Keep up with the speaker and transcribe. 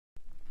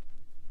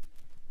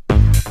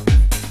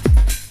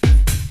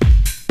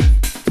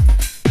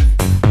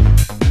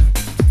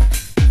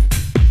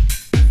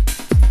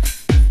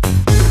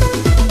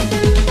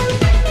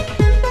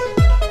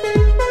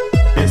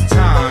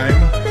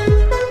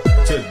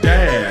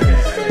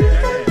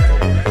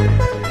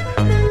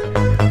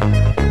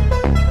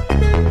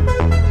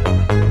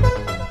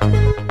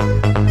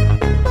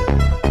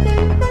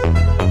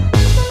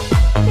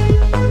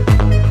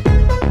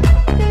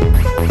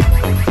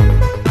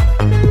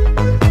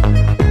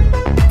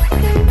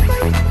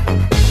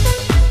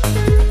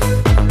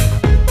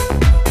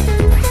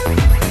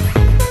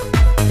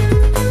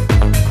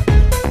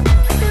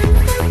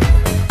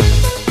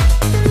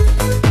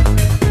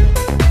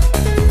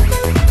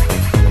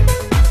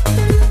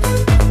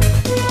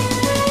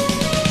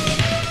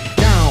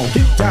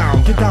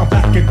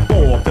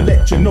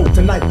know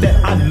tonight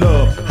that I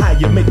love how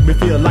you make me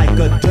feel like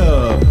a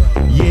dove.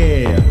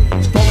 Yeah,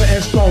 stronger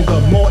and stronger,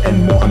 more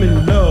and more I'm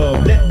in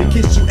love. Let me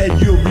kiss you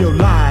and you'll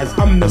realize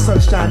I'm the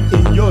sunshine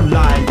in your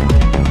life.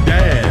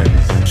 Dance.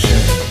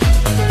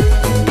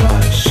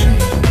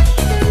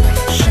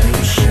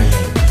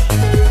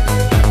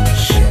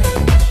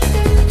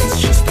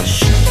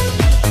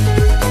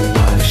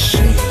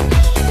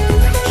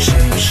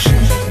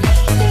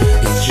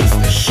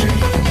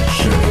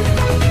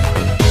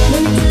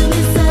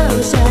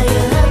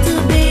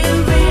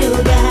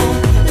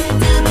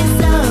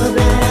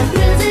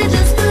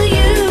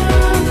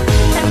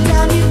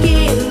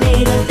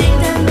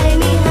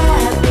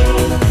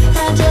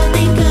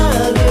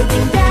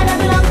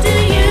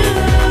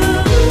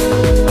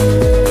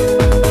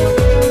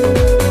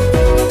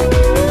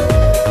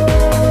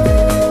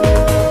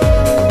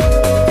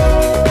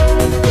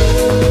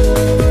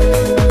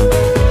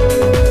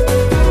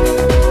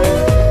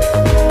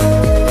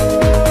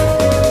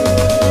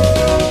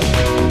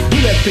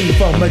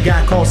 From a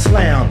guy called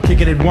Slam,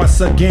 kicking it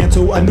once again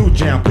to a new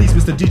jam. Please,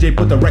 Mr. DJ,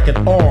 put the record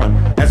on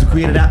as we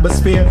create an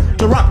atmosphere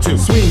to rock to.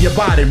 Swing your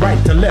body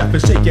right to left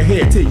and shake your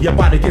head till your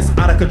body gets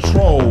out of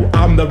control.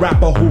 I'm the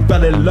rapper who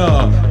fell in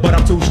love, but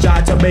I'm too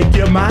shy to make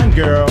you mine,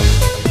 girl.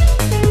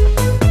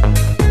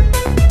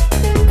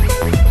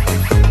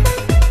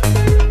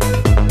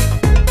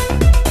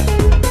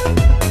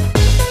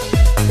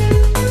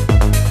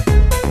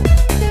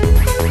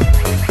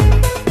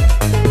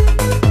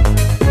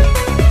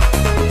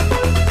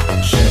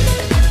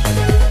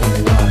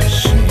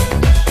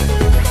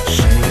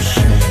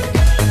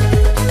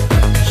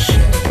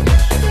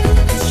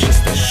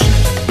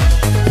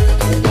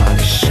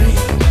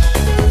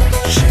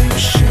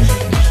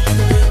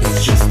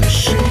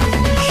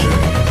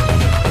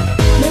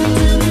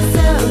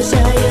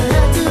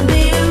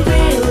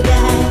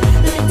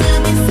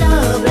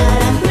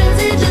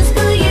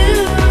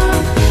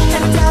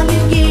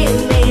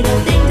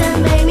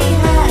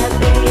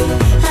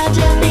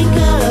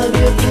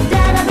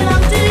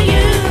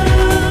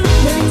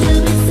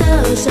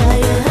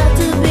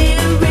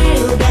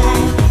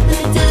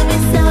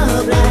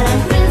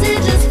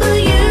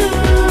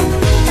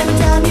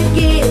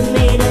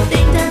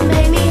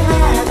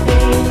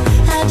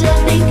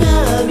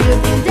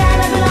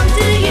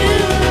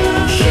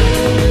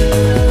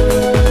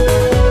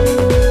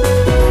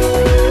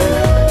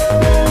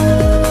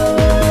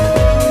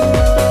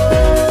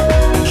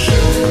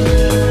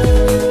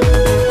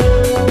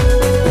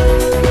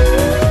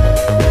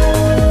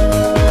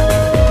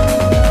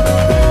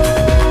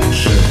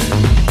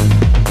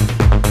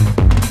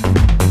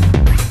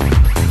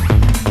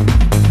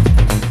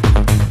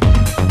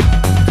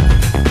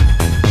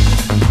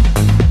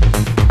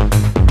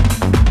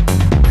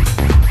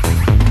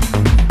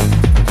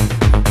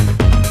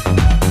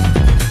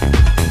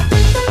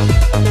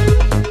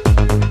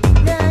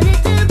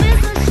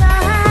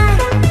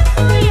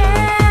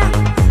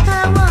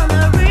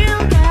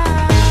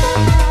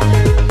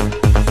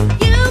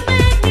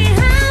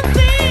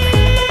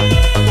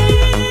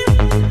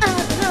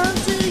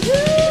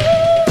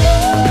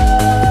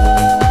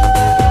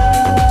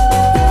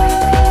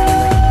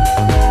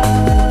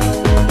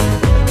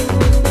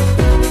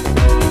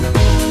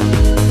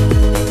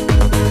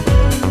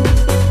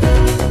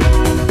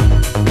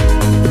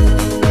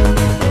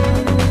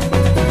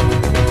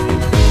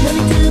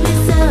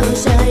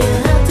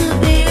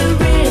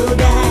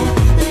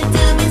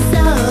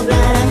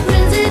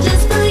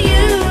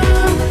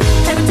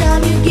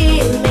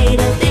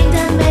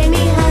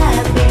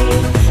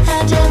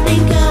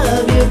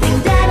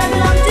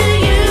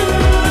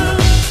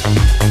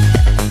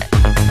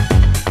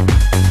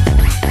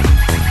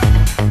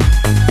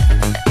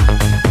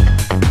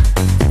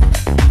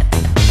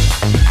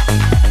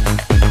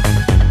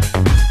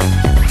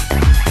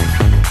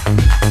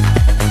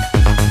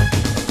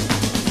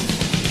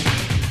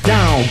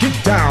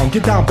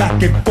 Get down,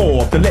 back and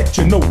forth to let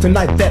you know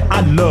tonight that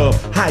I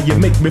love how you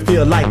make me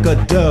feel like a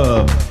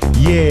dove.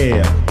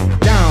 Yeah,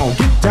 down,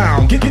 get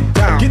down, get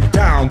down, get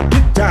down,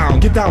 get down,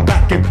 get down,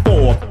 back and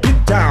forth.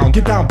 Get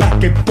down,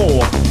 back and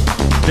forth.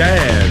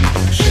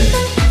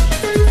 Dance.